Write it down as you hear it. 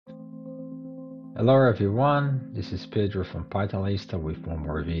Hello everyone, this is Pedro from Pythonista with one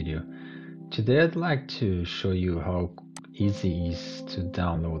more video. Today I'd like to show you how easy it is to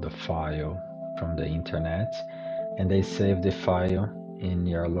download a file from the internet and they save the file in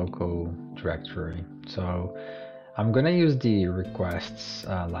your local directory. So I'm gonna use the requests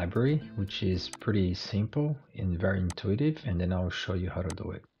library, which is pretty simple and very intuitive, and then I'll show you how to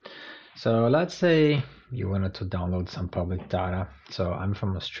do it. So let's say you wanted to download some public data. So I'm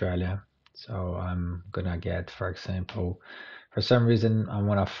from Australia. So I'm gonna get, for example, for some reason, I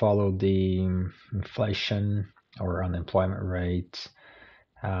want to follow the inflation or unemployment rate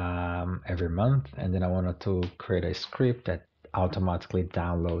every month. And then I wanted to create a script that automatically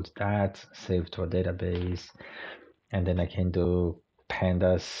downloads that, save to a database, and then I can do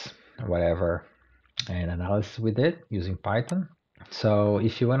pandas, whatever, and analysis with it using Python. So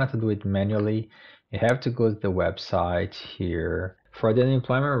if you wanted to do it manually, you have to go to the website here. For the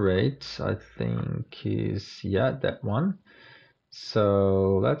unemployment rate, I think is, yeah, that one.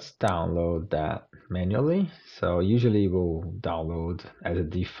 So let's download that manually. So usually we'll download as a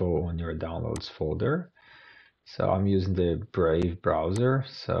default on your downloads folder. So I'm using the Brave browser.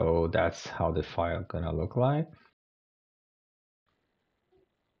 So that's how the file gonna look like.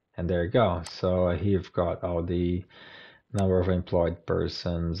 And there you go. So here you've got all the number of employed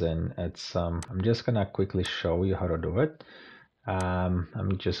persons, and it's I'm just gonna quickly show you how to do it.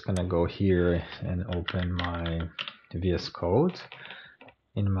 I'm just gonna go here and open my VS Code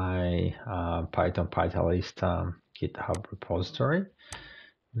in my Python PyTalist GitHub repository.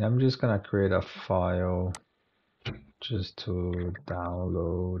 And I'm just gonna create a file just to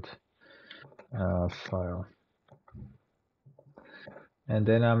download a file, and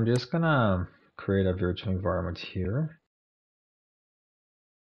then I'm just gonna create a virtual environment here.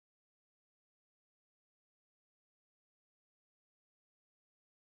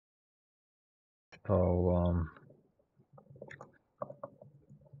 So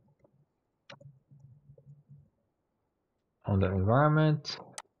on the environment,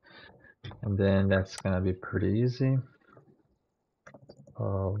 and then that's gonna be pretty easy.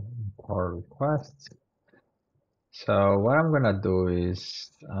 Our requests. So what I'm gonna do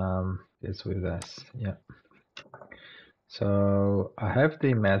is with this, yeah. So I have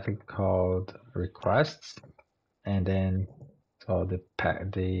the method called requests, and then so the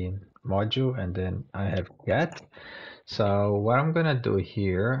module, and then I have get. So what I'm gonna do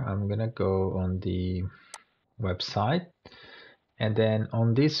here, I'm gonna go on the website, and then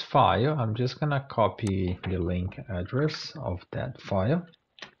on this file, I'm just gonna copy the link address of that file,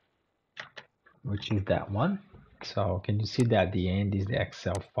 which is that one. So can you see that at the end is the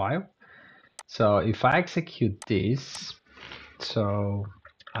Excel file? So if I execute this, so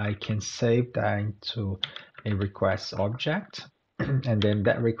I can save that into a request object, and then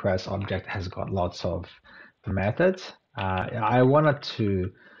that request object has got lots of methods. I wanted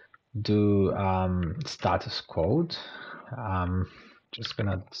to do status code. Just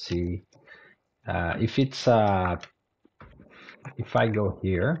gonna see if it's if I go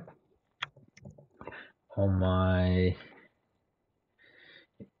here on my,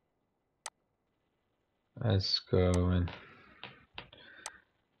 let's go and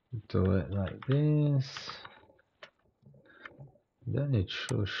do it like this, then it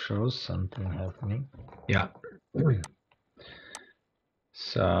should show something happening. Yeah.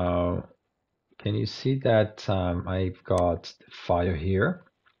 So can you see that I've got the file here,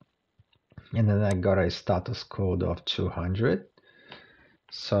 and then I got a status code of 200.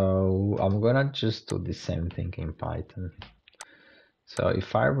 So I'm gonna just do the same thing in Python. So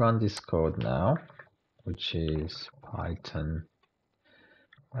if I run this code now, which is Python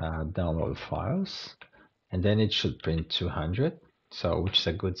download files, and then it should print 200, so which is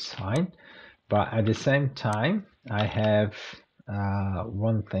a good sign. But at the same time, I have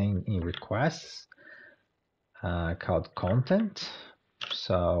one thing in requests called content.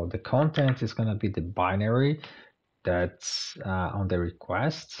 So the content is going to be the binary that's on the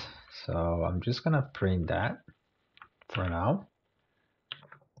request. So I'm just going to print that for now,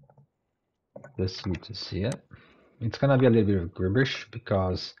 just you to see it. It's going to be a little bit of gibberish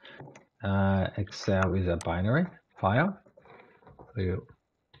because Excel is a binary file. It's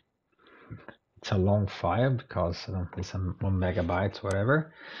a long file because it's 1 MB,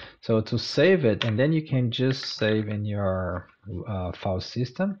 whatever. So to save it, and then you can just save in your file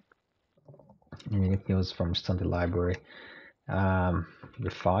system, and you can use from standard library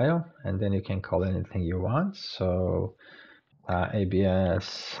the file, and then you can call anything you want. So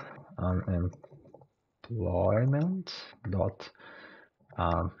ABS employment dot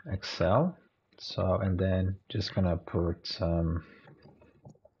Excel. So, and then just gonna put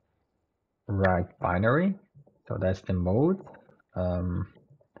write binary. So that's the mode. And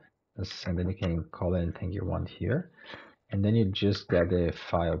then you can call anything you want here. And then you just get the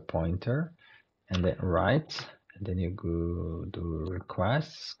file pointer and then write. And then you go do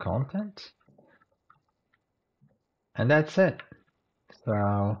requests, content. And that's it.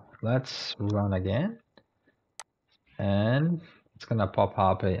 So let's run again. And it's gonna pop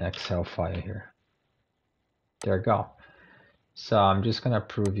up an Excel file here. There you go. So I'm just gonna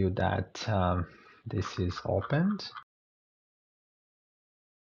prove you that this is opened.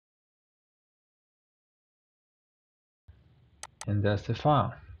 And that's the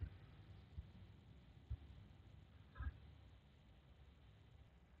file.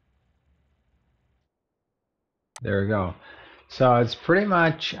 There you go. So it's pretty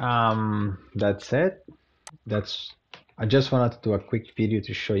much that's it. I just wanted to do a quick video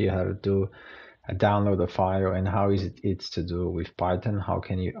to show you how to do download the file and how easy it's to do with Python. How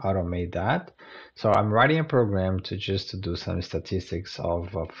can you automate that? So I'm writing a program to do some statistics of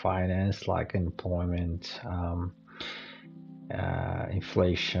finance, like employment,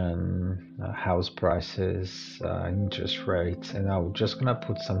 inflation, house prices, interest rates, and I'm just gonna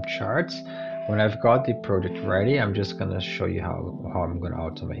put some charts. When I've got the project ready, I'm just gonna show you how I'm gonna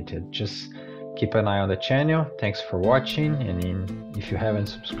automate it. Just keep an eye on the channel. Thanks for watching, and if you haven't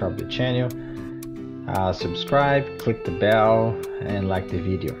subscribed to the channel, subscribe, click the bell, and like the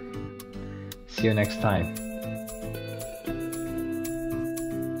video. See you next time.